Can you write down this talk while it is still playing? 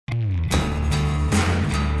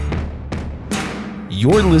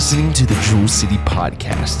You're listening to the Jewel City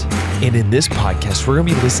Podcast. And in this podcast, we're going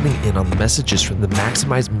to be listening in on the messages from the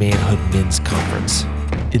Maximize Manhood Men's Conference.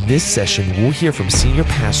 In this session, we'll hear from Senior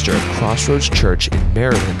Pastor of Crossroads Church in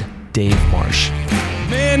Maryland, Dave Marsh.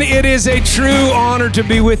 Man, it is a true honor to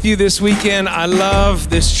be with you this weekend. I love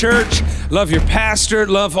this church, love your pastor,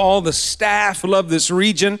 love all the staff, love this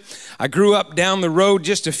region. I grew up down the road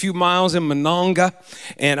just a few miles in Monongah,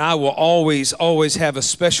 and I will always have a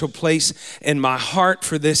special place in my heart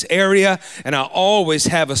for this area, and I always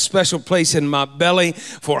have a special place in my belly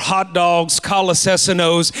for hot dogs,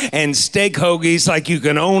 colacesanos, and steak hoagies like you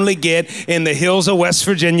can only get in the hills of West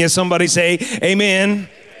Virginia. Somebody say amen.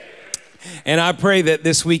 And I pray that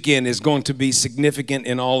this weekend is going to be significant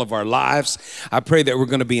in all of our lives. I pray that we're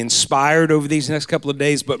going to be inspired over these next couple of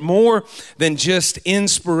days, but more than just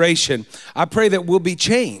inspiration, I pray that we'll be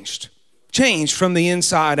changed from the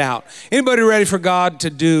inside out. Anybody ready for God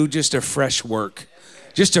to do just a fresh work?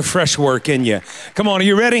 Just a fresh work in you. Come on, are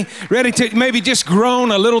you ready? Ready to maybe just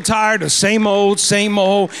grown a little tired of same old.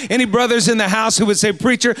 Any brothers in the house who would say,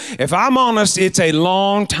 preacher, if I'm honest, it's a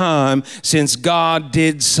long time since God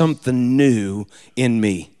did something new in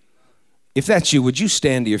me. If that's you, would you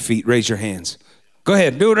stand to your feet, raise your hands? Go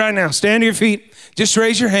ahead, do it right now. Stand to your feet, just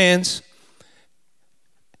raise your hands,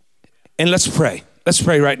 and let's pray. Let's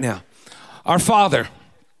pray right now. Our Father,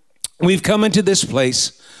 we've come into this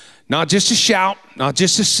place not just to shout, not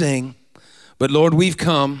just to sing, but Lord, we've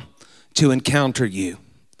come to encounter you.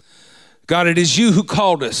 God, it is you who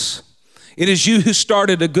called us. It is you who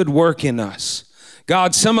started a good work in us.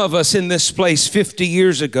 God, some of us in this place 50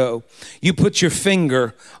 years ago, you put your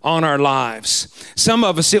finger on our lives. Some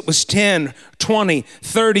of us, it was 10, 20,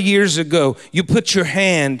 30 years ago, you put your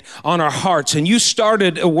hand on our hearts and you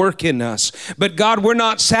started a work in us. But God, we're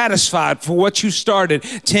not satisfied for what you started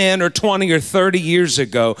 10 or 20 or 30 years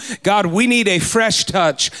ago. God, we need a fresh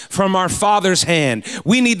touch from our Father's hand.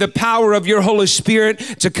 We need the power of your Holy Spirit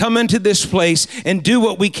to come into this place and do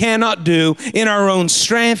what we cannot do in our own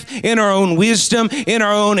strength, in our own wisdom, in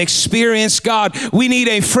our own experience. God, we need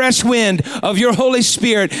a fresh wind of your Holy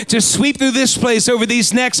Spirit to sweep through this place over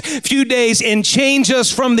these next few days and change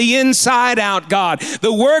us from the inside out, God.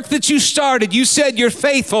 The work that you started, you said you're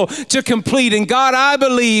faithful to complete. And God, I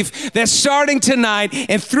believe that starting tonight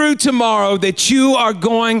and through tomorrow that you are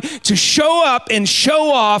going to show up and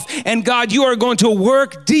show off. And God, you are going to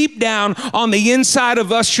work deep down on the inside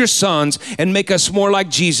of us, your sons, and make us more like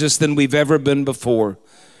Jesus than we've ever been before.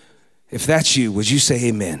 If that's you, would you say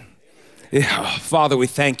amen? Oh, Father, we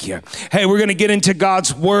thank you. Hey, we're going to get into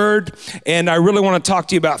God's word, and I really want to talk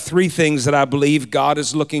to you about three things that I believe God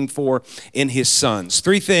is looking for in his sons.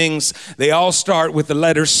 Three things. They all start with the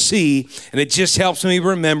letter C, and it just helps me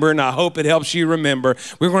remember, and I hope it helps you remember.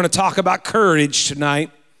 We're going to talk about courage tonight.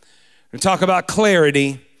 We're going to talk about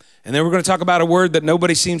clarity, and then we're going to talk about a word that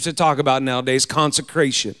nobody seems to talk about nowadays,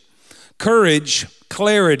 consecration. Courage,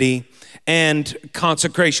 clarity, and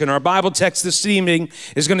consecration. Our Bible text this evening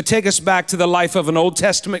is going to take us back to the life of an Old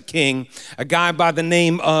Testament king, a guy by the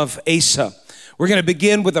name of Asa. We're going to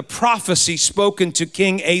begin with a prophecy spoken to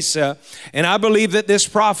King Asa, and I believe that this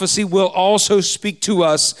prophecy will also speak to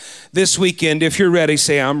us this weekend. If you're ready,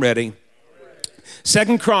 say, I'm ready.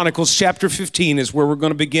 2 Chronicles chapter 15 is where we're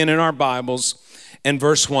going to begin in our Bibles, and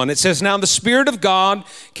verse 1. It says, Now the Spirit of God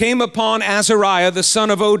came upon Azariah, the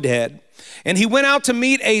son of Oded, and he went out to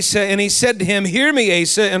meet Asa, and he said to him, Hear me,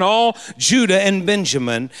 Asa, and all Judah and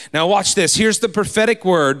Benjamin. Now watch this. Here's the prophetic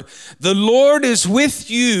word. The Lord is with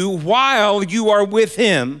you while you are with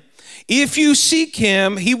him. If you seek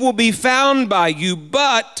him, he will be found by you.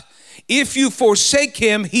 But if you forsake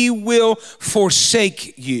him, he will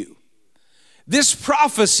forsake you. This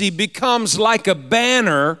prophecy becomes like a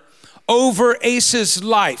banner over Asa's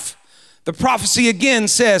life. The prophecy again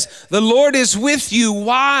says, the Lord is with you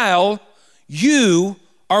while you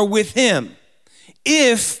are with him.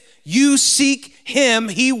 If you seek him,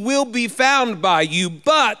 he will be found by you.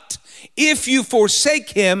 But if you forsake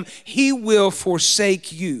him, he will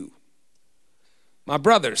forsake you. My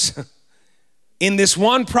brothers, in this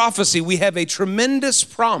one prophecy, we have a tremendous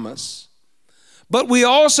promise, but we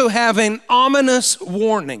also have an ominous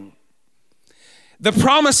warning. The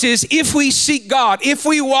promise is if we seek God, if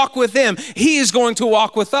we walk with him, he is going to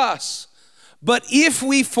walk with us. But if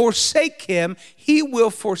we forsake him, he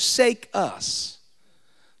will forsake us.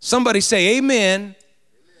 Somebody say amen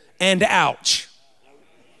and ouch.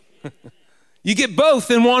 You get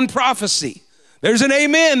both in one prophecy. There's an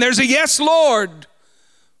amen, there's a yes, Lord,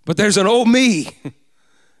 but there's an oh me.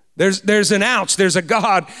 There's an ouch, there's a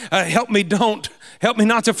God, help me don't Help me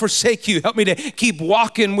not to forsake you. Help me to keep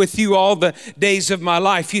walking with you all the days of my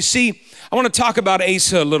life. You see, I want to talk about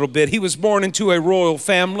Asa a little bit. He was born into a royal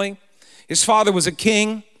family. His father was a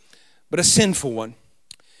king, but a sinful one.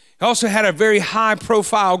 He also had a very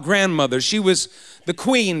high-profile grandmother. She was the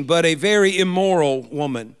queen, but a very immoral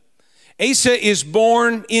woman. Asa is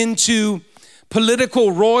born into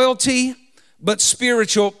political royalty, but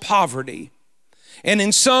spiritual poverty. And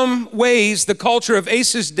in some ways, the culture of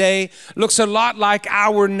Asa's day looks a lot like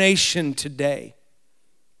our nation today.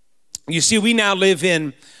 You see, we now live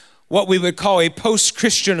in what we would call a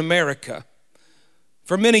post-Christian America.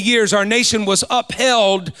 For many years, our nation was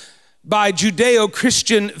upheld by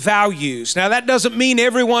Judeo-Christian values. Now, that doesn't mean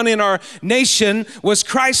everyone in our nation was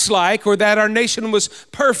Christ-like or that our nation was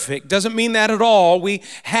perfect. Doesn't mean that at all. We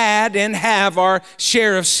had and have our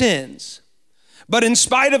share of sins. But in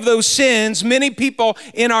spite of those sins, many people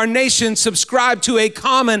in our nation subscribe to a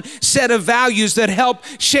common set of values that help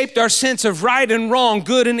shape our sense of right and wrong,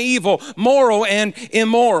 good and evil, moral and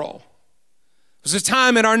immoral. There was a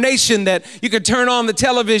time in our nation that you could turn on the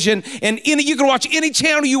television and you could watch any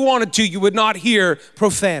channel you wanted to, you would not hear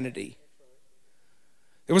profanity.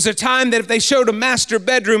 There was a time that if they showed a master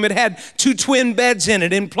bedroom, it had 2 twin beds in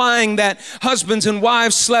it, implying that husbands and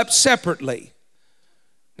wives slept separately.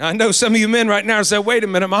 Now, I know some of you men right now say, wait a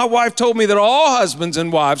minute, my wife told me that all husbands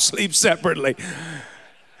and wives sleep separately.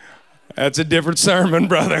 That's a different sermon,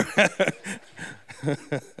 brother.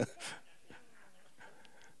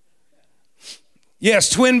 Yes,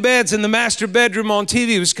 twin beds in the master bedroom on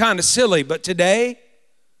TV was kind of silly, but today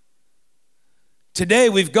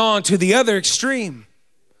we've gone to the other extreme.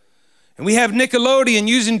 And we have Nickelodeon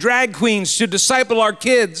using drag queens to disciple our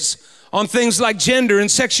kids on things like gender and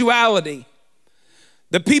sexuality.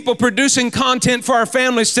 The people producing content for our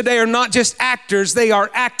families today are not just actors, they are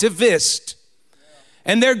activists.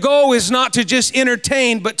 And their goal is not to just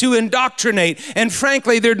entertain, but to indoctrinate. And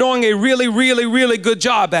frankly, they're doing a really, really, really good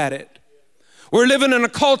job at it. We're living in a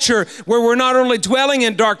culture where we're not only dwelling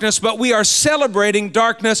in darkness, but we are celebrating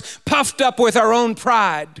darkness, puffed up with our own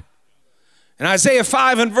pride. And Isaiah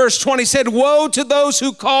 5 and verse 20 said, woe to those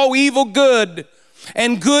who call evil good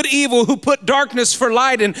and good evil, who put darkness for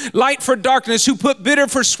light and light for darkness, who put bitter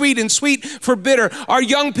for sweet and sweet for bitter. Our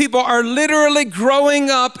young people are literally growing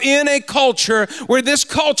up in a culture where this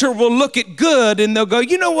culture will look at good and they'll go,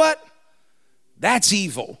 you know what? That's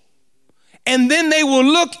evil. And then they will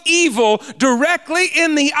look evil directly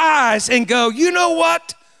in the eyes and go, you know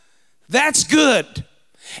what? That's good.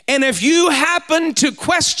 And if you happen to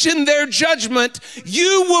question their judgment,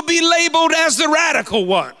 you will be labeled as the radical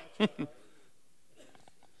one. Are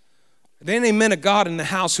there any men of God in the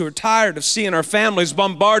house who are tired of seeing our families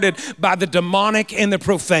bombarded by the demonic and the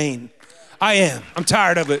profane? I am. I'm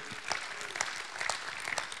tired of it.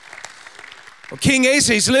 Well, King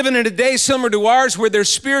Asa, he's living in a day similar to ours where there's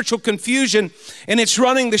spiritual confusion and it's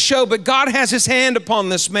running the show. But God has his hand upon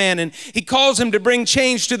this man and he calls him to bring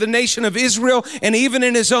change to the nation of Israel and even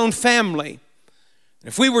in his own family.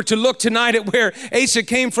 If we were to look tonight at where Asa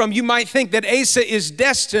came from, you might think that Asa is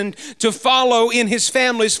destined to follow in his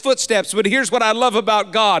family's footsteps. But here's what I love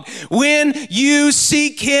about God. When you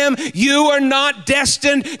seek him, you are not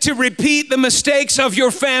destined to repeat the mistakes of your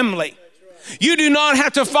family. You do not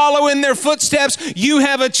have to follow in their footsteps. You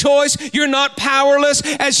have a choice. You're not powerless.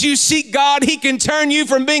 As you seek God, he can turn you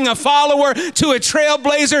from being a follower to a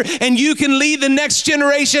trailblazer, and you can lead the next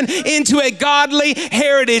generation into a godly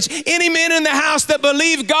heritage. Any men in the house that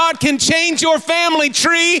believe God can change your family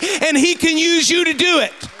tree and he can use you to do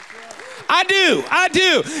it. I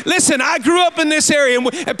do. Listen, I grew up in this area,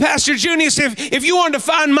 and Pastor Junior said, if you wanted to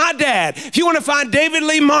find my dad, if you want to find David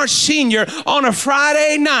Lee Marsh Sr. on a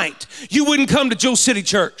Friday night, you wouldn't come to Jewel City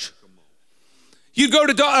Church. You'd go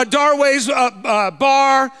to Darway's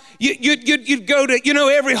bar. You'd go to,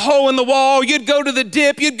 every hole in the wall. You'd go to the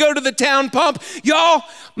dip. You'd go to the town pump. Y'all,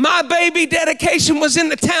 my baby dedication was in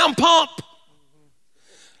the town pump.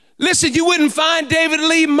 Listen, you wouldn't find David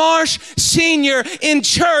Lee Marsh Sr. in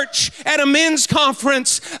church at a men's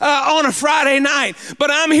conference on a Friday night.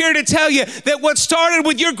 But I'm here to tell you that what started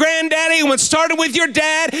with your granddaddy and what started with your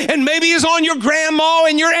dad and maybe is on your grandma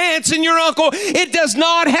and your aunts and your uncle, it does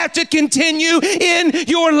not have to continue in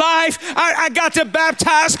your life. I got to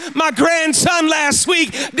baptize my grandson last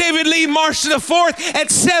week. David Lee Marsh IV,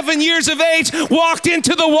 at 7 years of age, walked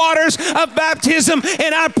into the waters of baptism,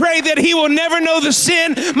 and I pray that he will never know the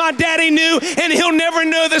sin my daddy knew, and he'll never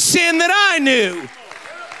know the sin that I knew.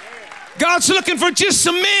 God's looking for just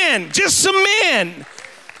some men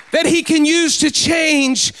that he can use to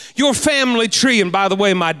change your family tree. And by the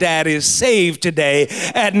way, my dad is saved today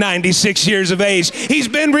at 96 years of age. He's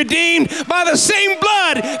been redeemed by the same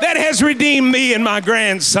blood that has redeemed me and my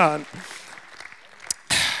grandson.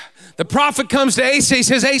 The prophet comes to Asa. He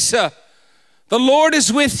says, Asa, the Lord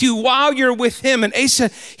is with you while you're with him. And Asa,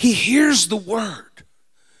 he hears the word.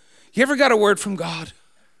 You ever got a word from God?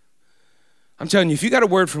 I'm telling you, if you got a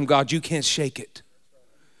word from God, you can't shake it.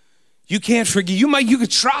 You can't forget. You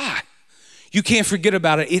could try. You can't forget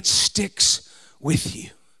about it. It sticks with you.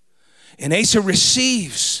 And Asa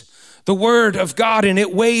receives the word of God, and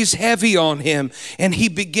it weighs heavy on him, and he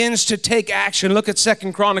begins to take action. Look at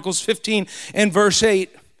 2 Chronicles 15 and verse 8.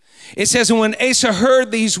 It says, and when Asa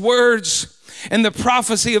heard these words and the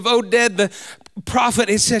prophecy of Oded the prophet,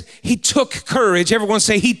 it said he took courage. Everyone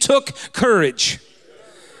say, he took courage.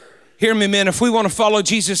 Hear me, men. If we want to follow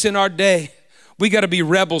Jesus in our day, we got to be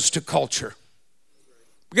rebels to culture.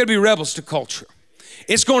 We got to be rebels to culture.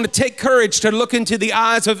 It's going to take courage to look into the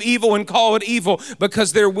eyes of evil and call it evil,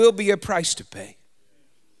 because there will be a price to pay.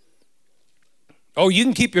 Oh, you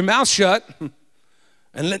can keep your mouth shut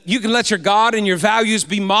and you can let your God and your values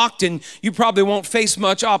be mocked, and you probably won't face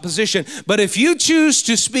much opposition. But if you choose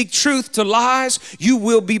to speak truth to lies, you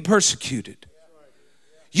will be persecuted.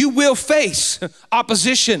 You will face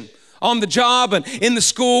opposition on the job and in the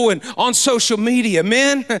school and on social media.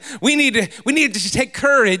 Men, we need to take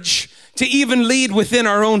courage to even lead within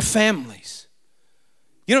our own families.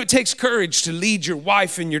 You know, it takes courage to lead your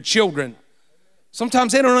wife and your children.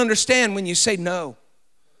 Sometimes they don't understand when you say no.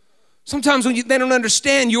 Sometimes they don't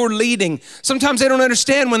understand your leading. Sometimes they don't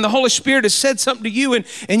understand when the Holy Spirit has said something to you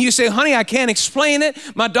and you say, honey, I can't explain it.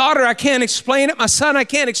 My daughter, I can't explain it. My son, I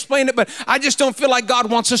can't explain it, but I just don't feel like God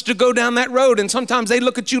wants us to go down that road. And sometimes they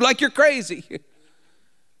look at you like you're crazy.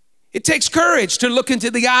 It takes courage to look into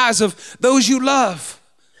the eyes of those you love,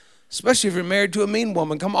 especially if you're married to a mean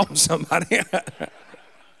woman. Come on, somebody.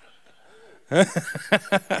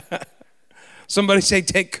 Somebody say,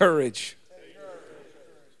 take courage.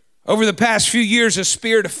 Over the past few years, a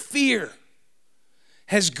spirit of fear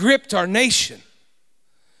has gripped our nation.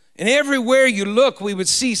 And everywhere you look, we would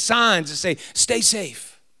see signs that say, stay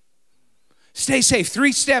safe. Stay safe.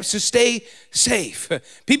 3 steps to stay safe.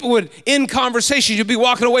 People would end conversations. You'd be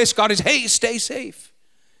walking away, Scott is, hey, stay safe.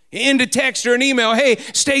 End a text or an email, hey,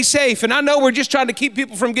 stay safe. And I know we're just trying to keep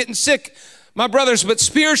people from getting sick, my brothers, but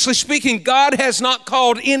spiritually speaking, God has not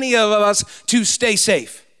called any of us to stay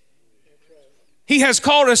safe. He has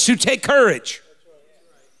called us to take courage.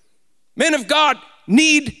 Men of God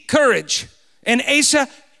need courage. And Asa,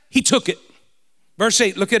 he took it. Verse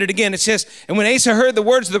 8, look at it again. It says, and when Asa heard the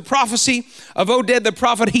words of the prophecy of Oded the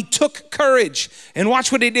prophet, he took courage. And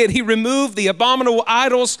watch what he did. He removed the abominable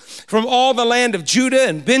idols from all the land of Judah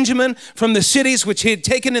and Benjamin, from the cities which he had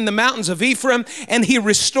taken in the mountains of Ephraim. And he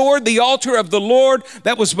restored the altar of the Lord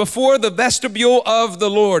that was before the vestibule of the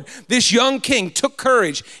Lord. This young king took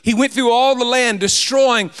courage. He went through all the land,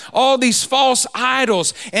 destroying all these false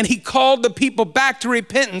idols. And he called the people back to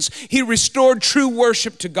repentance. He restored true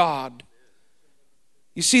worship to God.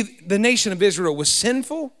 You see, the nation of Israel was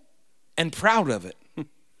sinful and proud of it.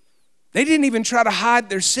 They didn't even try to hide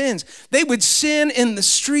their sins. They would sin in the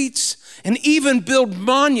streets and even build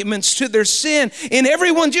monuments to their sin, and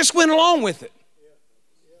everyone just went along with it.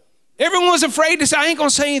 Everyone was afraid to say, I ain't gonna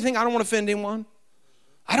say anything. I don't want to offend anyone.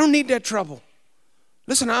 I don't need that trouble.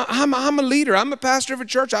 Listen, I'm a leader. I'm a pastor of a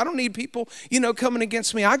church. I don't need people, coming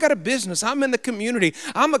against me. I got a business. I'm in the community.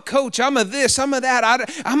 I'm a coach. I'm a this. I'm a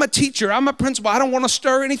that. I'm a teacher. I'm a principal. I don't want to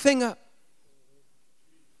stir anything up.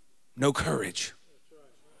 No courage.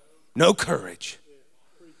 No courage.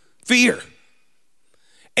 Fear.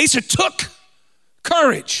 Asa took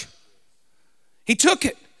courage. He took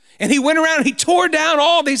it. And he went around and he tore down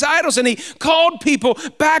all these idols and he called people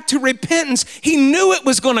back to repentance. He knew it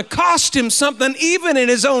was going to cost him something, even in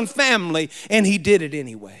his own family, and he did it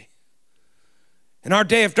anyway. In our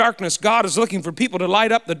day of darkness, God is looking for people to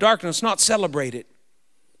light up the darkness, not celebrate it.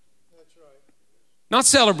 That's right. Not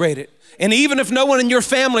celebrate it. And even if no one in your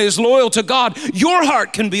family is loyal to God, your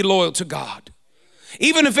heart can be loyal to God.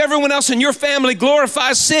 Even if everyone else in your family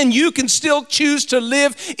glorifies sin, you can still choose to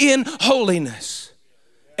live in holiness.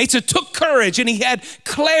 Asa took courage and he had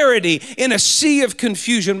clarity in a sea of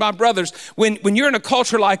confusion. My brothers, when you're in a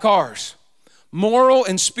culture like ours, moral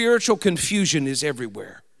and spiritual confusion is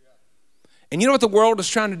everywhere. And you know what the world is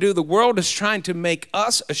trying to do? The world is trying to make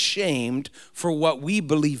us ashamed for what we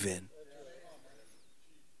believe in.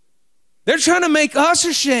 They're trying to make us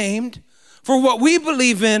ashamed for what we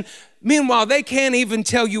believe in. Meanwhile, they can't even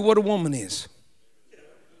tell you what a woman is.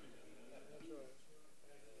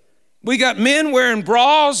 We got men wearing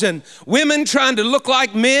bras and women trying to look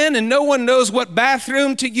like men, and no one knows what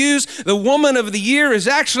bathroom to use. The woman of the year is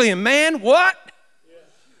actually a man. What?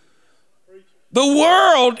 The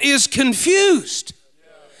world is confused.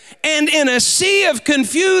 And in a sea of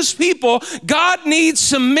confused people, God needs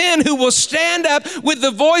some men who will stand up with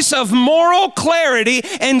the voice of moral clarity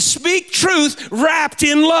and speak truth wrapped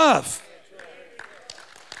in love.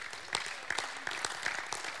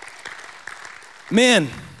 Men,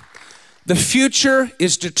 the future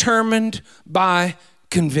is determined by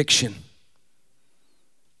conviction.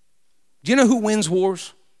 Do you know who wins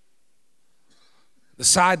wars? The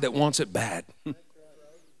side that wants it bad.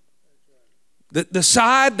 The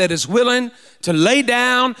side that is willing to lay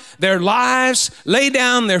down their lives, lay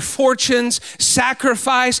down their fortunes,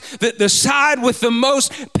 sacrifice, the side with the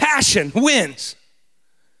most passion wins.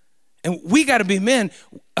 And we got to be men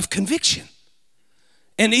of conviction.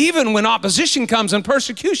 And even when opposition comes and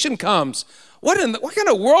persecution comes, what kind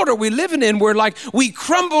of world are we living in where like we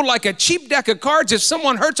crumble like a cheap deck of cards if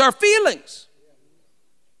someone hurts our feelings?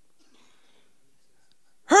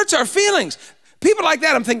 Hurts our feelings. People like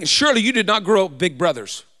that, I'm thinking, surely you did not grow up with big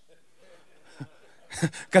brothers.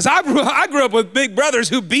 Because I grew up with big brothers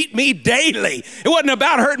who beat me daily. It wasn't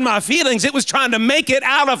about hurting my feelings. It was trying to make it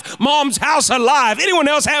out of mom's house alive. Anyone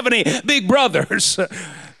else have any big brothers?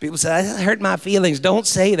 People say, I hurt my feelings. Don't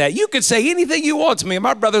say that. You could say anything you want to me.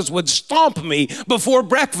 My brothers would stomp me before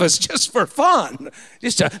breakfast just for fun,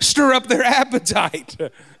 just to stir up their appetite.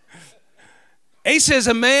 Asa is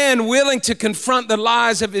a man willing to confront the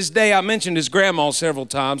lies of his day. I mentioned his grandma several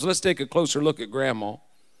times. Let's take a closer look at grandma.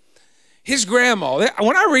 His grandma,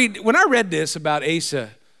 when I read this about Asa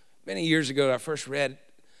many years ago, I first read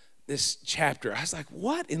this chapter, I was like,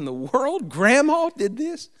 what in the world? Grandma did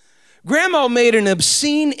this? Grandma made an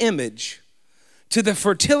obscene image to the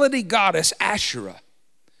fertility goddess Asherah.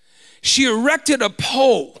 She erected a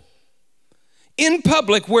pole in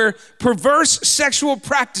public where perverse sexual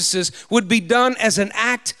practices would be done as an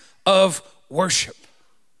act of worship.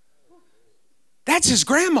 That's his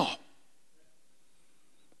grandma.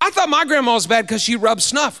 I thought my grandma was bad because she rubbed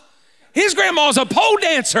snuff. His grandma's a pole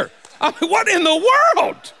dancer. I mean, what in the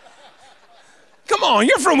world? Come on,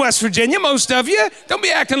 you're from West Virginia, most of you. Don't be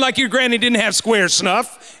acting like your granny didn't have square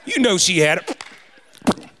snuff. You know she had it.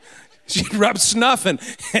 She'd rub snuff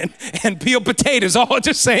and peel potatoes all at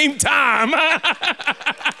the same time.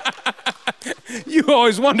 You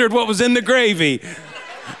always wondered what was in the gravy.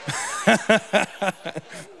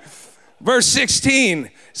 Verse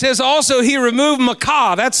 16 says, also he removed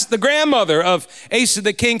Maacah, that's the grandmother of Asa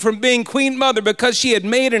the king, from being queen mother because she had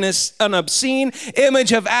made an obscene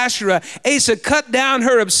image of Asherah. Asa cut down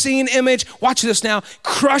her obscene image, watch this now,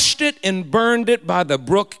 crushed it and burned it by the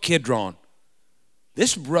brook Kidron.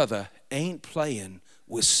 This brother ain't playing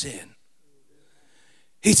with sin.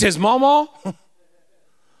 He says, Mama,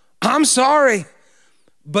 I'm sorry,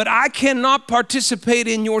 but I cannot participate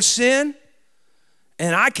in your sin,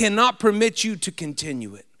 and I cannot permit you to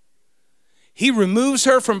continue it. He removes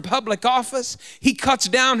her from public office. He cuts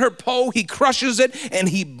down her pole. He crushes it, and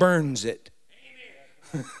he burns it.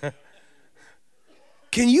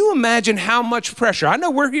 Can you imagine how much pressure? I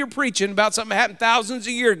know we're here preaching about something that happened thousands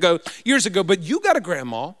of years ago, but you got a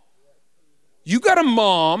grandma. You got a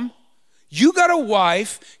mom. You got a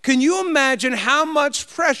wife. Can you imagine how much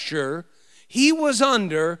pressure he was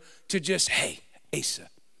under to just, hey, Asa,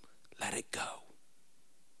 let it go.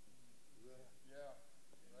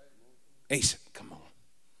 Asa, come on.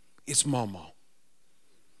 It's Mama.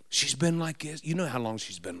 She's been like this. You know how long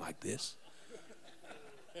she's been like this.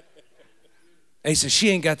 Asa, she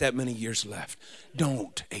ain't got that many years left.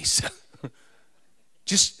 Don't, Asa.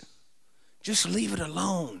 Just leave it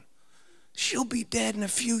alone. She'll be dead in a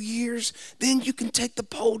few years. Then you can take the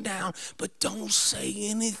pole down, but don't say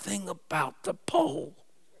anything about the pole.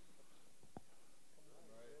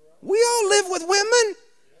 We all live with women.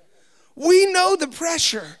 We know the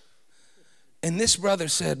pressure. And this brother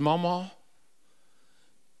said, Mama,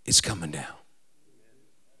 it's coming down.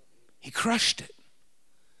 He crushed it.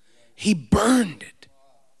 He burned it.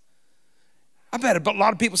 I bet a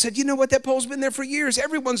lot of people said, you know what, that pole's been there for years.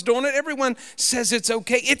 Everyone's doing it. Everyone says it's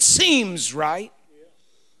okay. It seems right.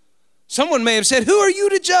 Someone may have said, who are you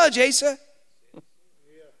to judge, Asa?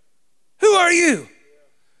 Who are you?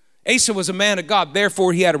 Asa was a man of God,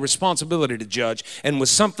 therefore he had a responsibility to judge. And when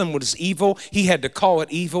something was evil, he had to call it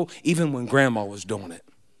evil even when grandma was doing it.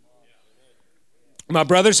 My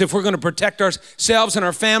brothers, if we're going to protect ourselves and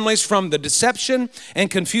our families from the deception and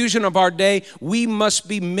confusion of our day, we must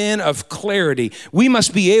be men of clarity. We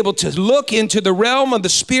must be able to look into the realm of the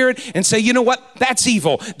Spirit and say, you know what? That's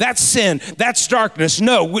evil. That's sin. That's darkness.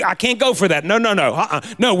 No, I can't go for that. No.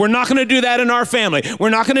 No, we're not going to do that in our family. We're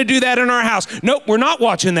not going to do that in our house. Nope, we're not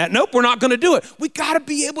watching that. Nope, we're not going to do it. We got to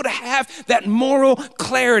be able to have that moral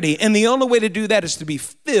clarity. And the only way to do that is to be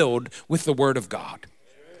filled with the Word of God.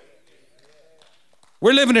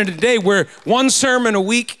 We're living in a day where one sermon a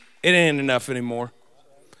week, it ain't enough anymore.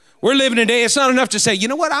 We're living in a day, it's not enough to say, you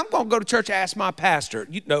know what, I'm going to go to church and ask my pastor.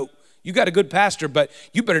 You got a good pastor, but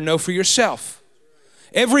you better know for yourself.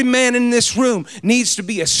 Every man in this room needs to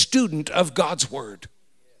be a student of God's Word.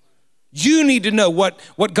 You need to know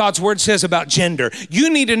what God's Word says about gender. You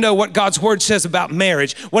need to know what God's Word says about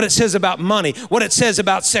marriage, what it says about money, what it says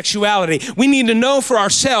about sexuality. We need to know for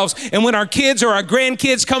ourselves. And when our kids or our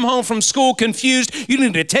grandkids come home from school confused, you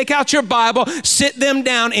need to take out your Bible, sit them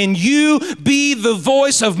down, and you be the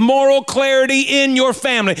voice of moral clarity in your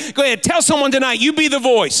family. Go ahead, tell someone tonight, you be the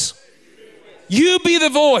voice. You be the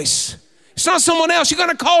voice. It's not someone else. You're going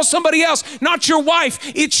to call somebody else, not your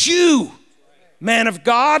wife. It's you, man of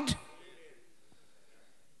God.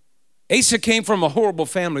 Asa came from a horrible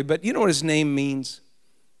family, but you know what his name means?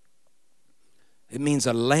 It means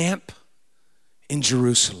a lamp in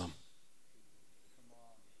Jerusalem.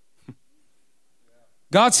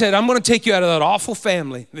 God said, I'm going to take you out of that awful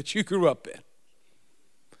family that you grew up in,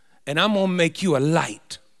 and I'm going to make you a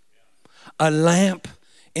light, a lamp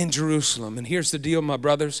in Jerusalem. And here's the deal, my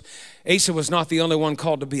brothers. Asa was not the only one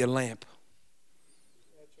called to be a lamp.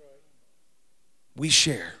 We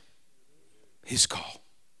share his call.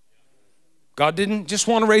 God didn't just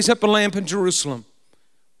want to raise up a lamp in Jerusalem.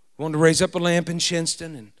 He wanted to raise up a lamp in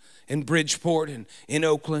Shenton and in Bridgeport and in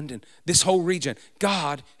Oakland and this whole region.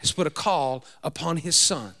 God has put a call upon his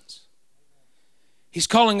sons. He's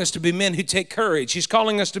calling us to be men who take courage. He's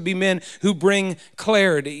calling us to be men who bring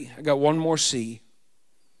clarity. I got one more C.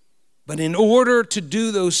 But in order to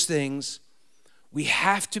do those things, we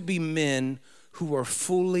have to be men who are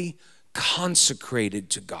fully consecrated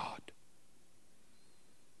to God.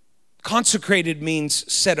 Consecrated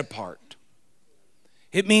means set apart.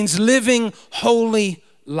 It means living holy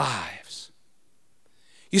lives.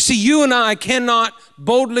 You see, you and I cannot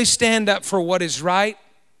boldly stand up for what is right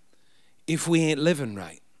if we ain't living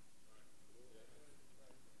right.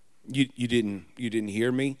 You didn't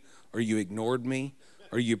hear me, or you ignored me,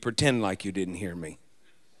 or you pretend like you didn't hear me.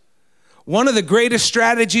 One of the greatest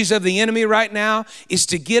strategies of the enemy right now is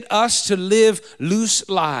to get us to live loose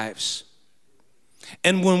lives.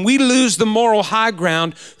 And when we lose the moral high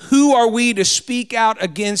ground, who are we to speak out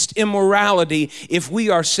against immorality if we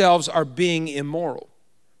ourselves are being immoral?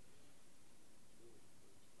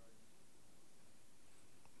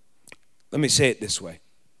 Let me say it this way.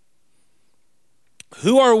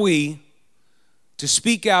 Who are we to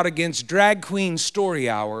speak out against Drag Queen Story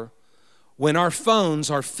Hour when our phones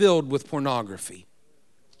are filled with pornography?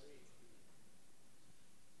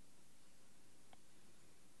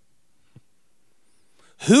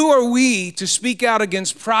 Who are we to speak out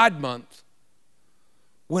against Pride Month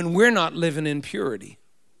when we're not living in purity?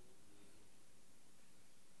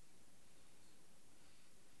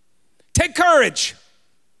 Take courage.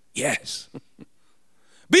 Yes.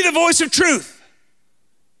 Be the voice of truth.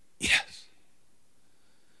 Yes.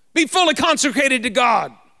 Be fully consecrated to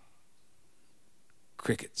God.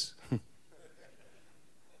 Crickets.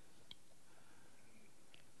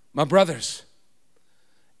 My brothers,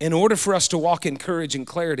 in order for us to walk in courage and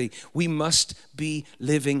clarity, we must be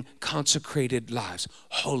living consecrated lives.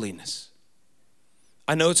 Holiness.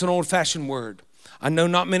 I know it's an old-fashioned word. I know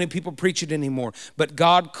not many people preach it anymore, but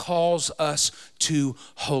God calls us to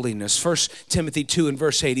holiness. 1 Timothy 2 and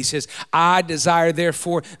verse 8, he says, I desire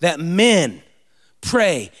therefore that men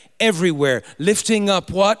pray everywhere, lifting up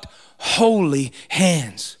what? Holy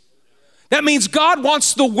hands. That means God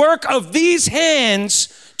wants the work of these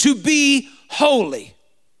hands to be holy.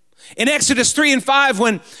 In Exodus 3 and 5,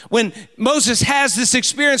 when Moses has this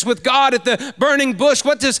experience with God at the burning bush,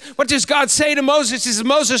 what does God say to Moses? He says,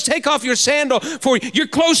 Moses, take off your sandal, for you're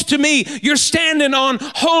close to me. You're standing on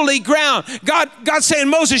holy ground. God's saying,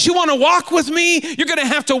 Moses, you want to walk with me? You're going to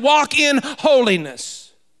have to walk in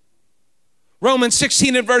holiness. Romans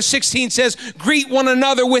 16 and verse 16 says, greet one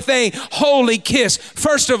another with a holy kiss.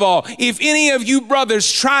 First of all, if any of you brothers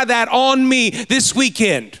try that on me this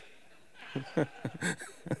weekend,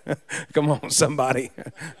 Come on, somebody.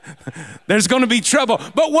 There's going to be trouble.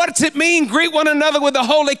 But what's it mean? Greet one another with a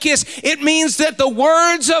holy kiss. It means that the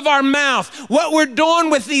words of our mouth, what we're doing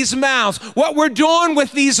with these mouths, what we're doing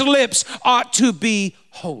with these lips ought to be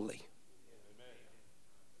holy.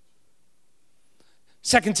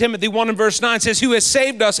 2 Timothy 1 and verse 9 says, who has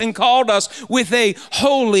saved us and called us with a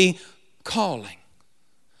holy calling.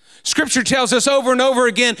 Scripture tells us over and over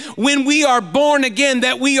again, when we are born again,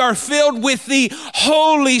 that we are filled with the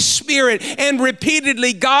Holy Spirit. And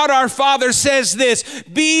repeatedly, God our Father says this,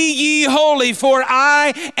 be ye holy, for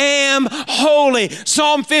I am holy.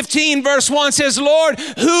 Psalm 15 verse 1 says, Lord,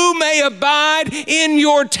 who may abide in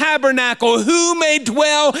your tabernacle? Who may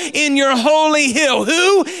dwell in your holy hill?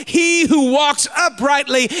 Who? He who walks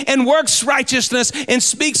uprightly and works righteousness and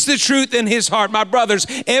speaks the truth in his heart. My brothers,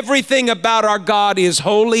 everything about our God is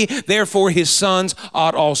holy. Therefore, his sons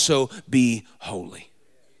ought also be holy.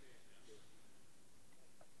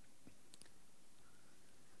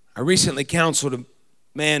 I recently counseled a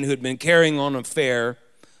man who had been carrying on an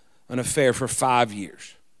affair for 5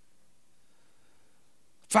 years.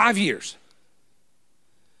 5 years.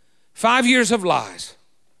 5 years of lies.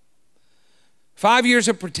 5 years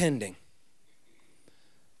of pretending.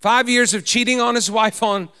 5 years of cheating on his wife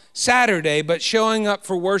on Saturday, but showing up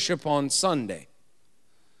for worship on Sunday.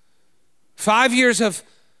 5 years of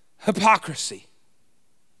hypocrisy.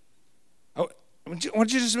 Oh, I'm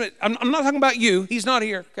not talking about you. He's not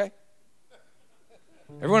here, okay?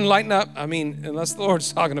 Everyone lighten up. I mean, unless the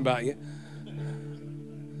Lord's talking about you.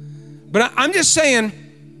 But I'm just saying,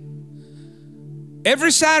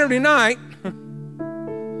 every Saturday night,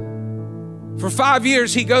 for 5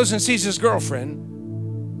 years, he goes and sees his girlfriend,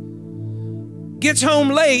 gets home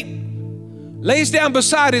late, lays down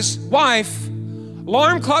beside his wife,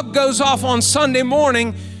 alarm clock goes off on Sunday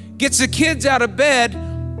morning, gets the kids out of bed,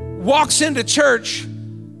 walks into church,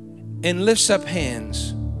 and lifts up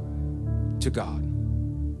hands to God.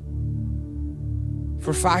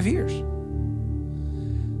 For 5 years.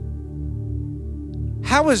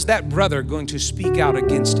 How is that brother going to speak out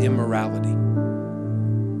against immorality?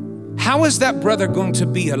 How is that brother going to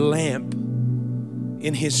be a lamp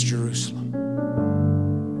in his Jerusalem?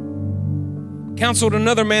 Counseled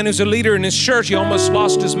another man who's a leader in his church. He almost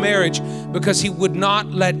lost his marriage because he would not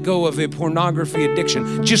let go of a pornography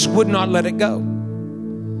addiction. Just would not let it go.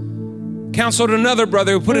 Counseled another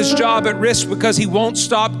brother who put his job at risk because he won't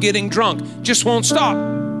stop getting drunk. Just won't stop.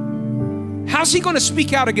 How's he going to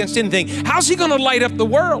speak out against anything? How's he going to light up the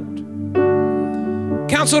world?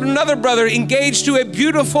 Counseled another brother engaged to a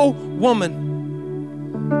beautiful woman.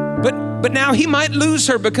 But now he might lose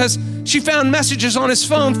her because she found messages on his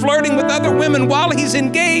phone flirting with other women while he's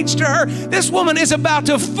engaged to her. This woman is about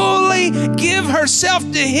to fully give herself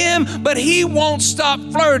to him, but he won't stop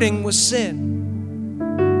flirting with sin.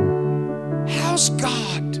 How's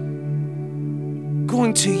God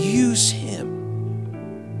going to use him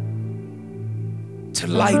to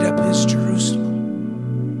light up his Jerusalem?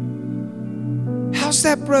 How's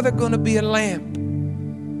that brother going to be a lamp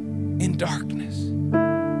in darkness?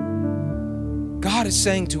 God is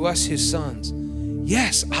saying to us, his sons,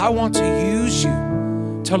 yes, I want to use you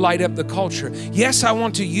to light up the culture. Yes, I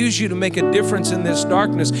want to use you to make a difference in this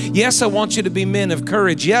darkness. Yes, I want you to be men of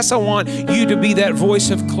courage. Yes, I want you to be that voice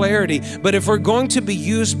of clarity. But if we're going to be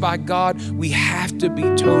used by God, we have to be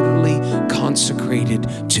totally consecrated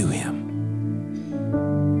to him.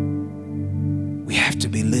 We have to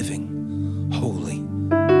be living holy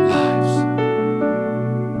lives.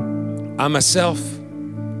 I myself,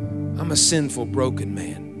 I'm a sinful, broken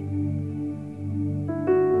man.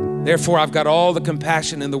 Therefore, I've got all the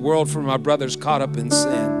compassion in the world for my brothers caught up in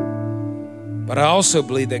sin. But I also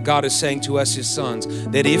believe that God is saying to us, his sons,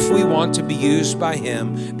 that if we want to be used by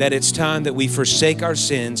him, that it's time that we forsake our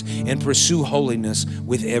sins and pursue holiness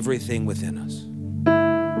with everything within us.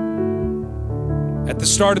 At the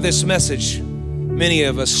start of this message, many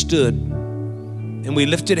of us stood and we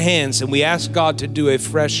lifted hands and we asked God to do a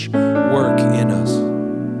fresh work in us.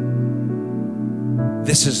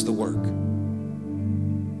 This is the work.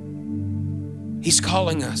 He's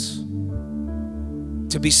calling us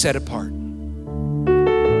to be set apart,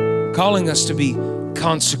 calling us to be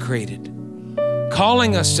consecrated,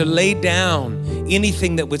 calling us to lay down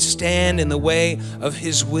anything that would stand in the way of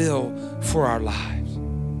his will for our lives.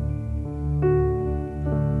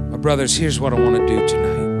 My brothers, here's what I want to do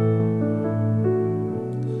tonight.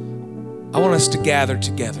 I want us to gather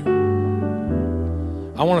together.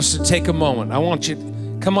 I want us to take a moment. I want you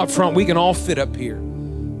to come up front. We can all fit up here.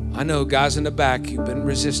 I know guys in the back, you've been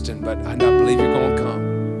resistant, but I believe you're going to come.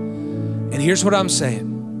 And here's what I'm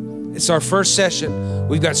saying. It's our first session.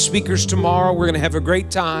 We've got speakers tomorrow. We're going to have a great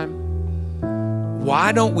time.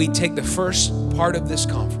 Why don't we take the first part of this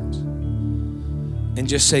conference and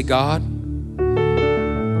just say, God,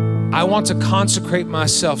 I want to consecrate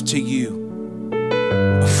myself to you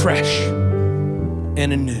afresh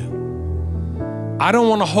and anew. I don't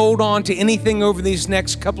want to hold on to anything over these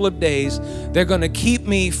next couple of days. They're going to keep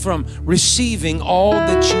me from receiving all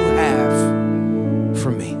that you have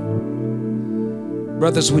for me.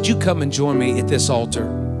 Brothers, would you come and join me at this altar?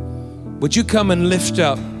 Would you come and lift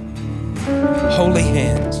up holy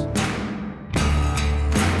hands?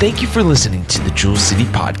 Thank you for listening to the Jewel City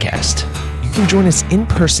Podcast. You can join us in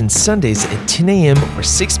person Sundays at 10 a.m. or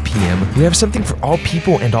 6 p.m. We have something for all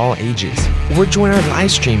people and all ages. Or join our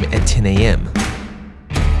live stream at 10 a.m.